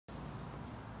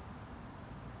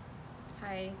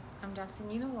Hi, I'm Dr.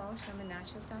 Walsh. I'm a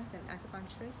naturopath and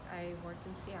acupuncturist. I work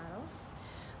in Seattle.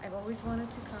 I've always wanted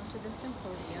to come to this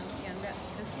symposium, and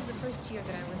this is the first year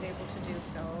that I was able to do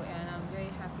so, and I'm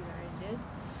very happy that I did.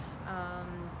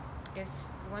 It's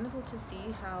wonderful to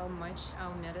see how much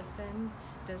our medicine,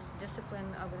 this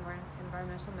discipline of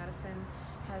environmental medicine,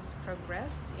 has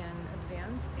progressed and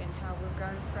advanced, and how we've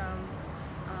gone from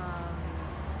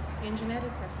in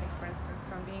genetic testing, for instance,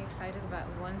 from being excited about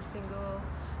one single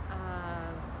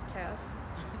test,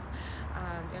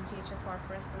 the MTHFR,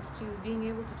 for instance, to being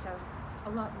able to test a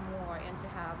lot more and to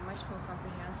have much more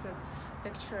comprehensive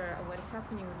picture of what is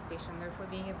happening with the patient, therefore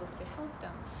being able to help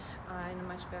them in a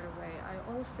much better way. I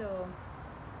also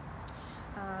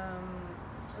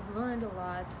have learned a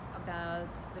lot about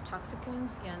the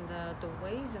toxicants and the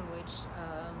ways in which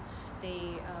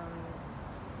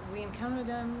we encounter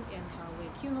them and how we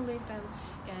accumulate them,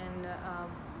 and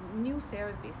new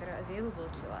therapies that are available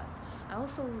to us. I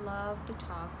also love the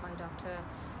talk by Dr.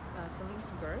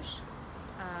 Felice Gersh,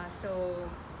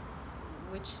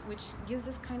 which gives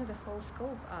us kind of the whole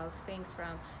scope of things,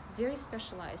 from very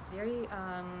specialized, very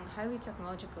highly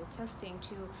technological testing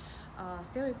to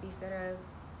therapies that are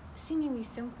seemingly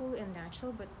simple and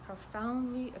natural, but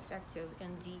profoundly effective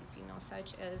and deep,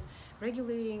 such as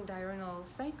regulating diurnal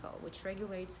cycle, which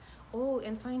regulates all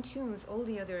and fine-tunes all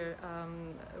the other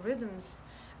rhythms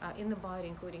in the body,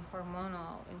 including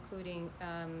hormonal, including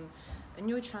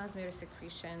neurotransmitter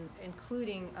secretion,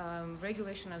 including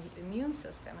regulation of the immune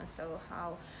system, and so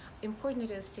how important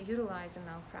it is to utilize in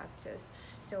our practice.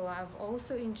 So I've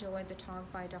also enjoyed the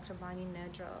talk by Dr. Vani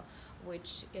Nedra,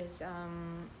 which is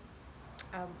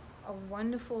a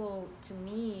wonderful, to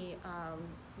me,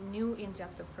 new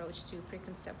in-depth approach to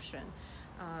preconception,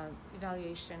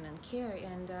 evaluation, and care,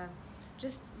 and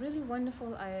just really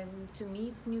wonderful to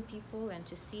meet new people and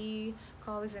to see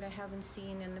colleagues that I haven't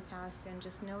seen in the past, and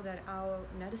just know that our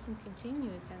medicine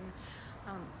continues,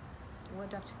 and what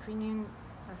Dr. Krinin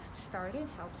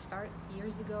helped start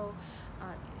years ago,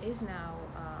 is now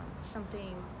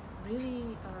something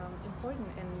really important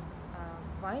and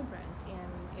vibrant,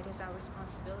 and it is our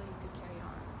responsibility to carry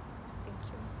on. Thank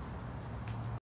you.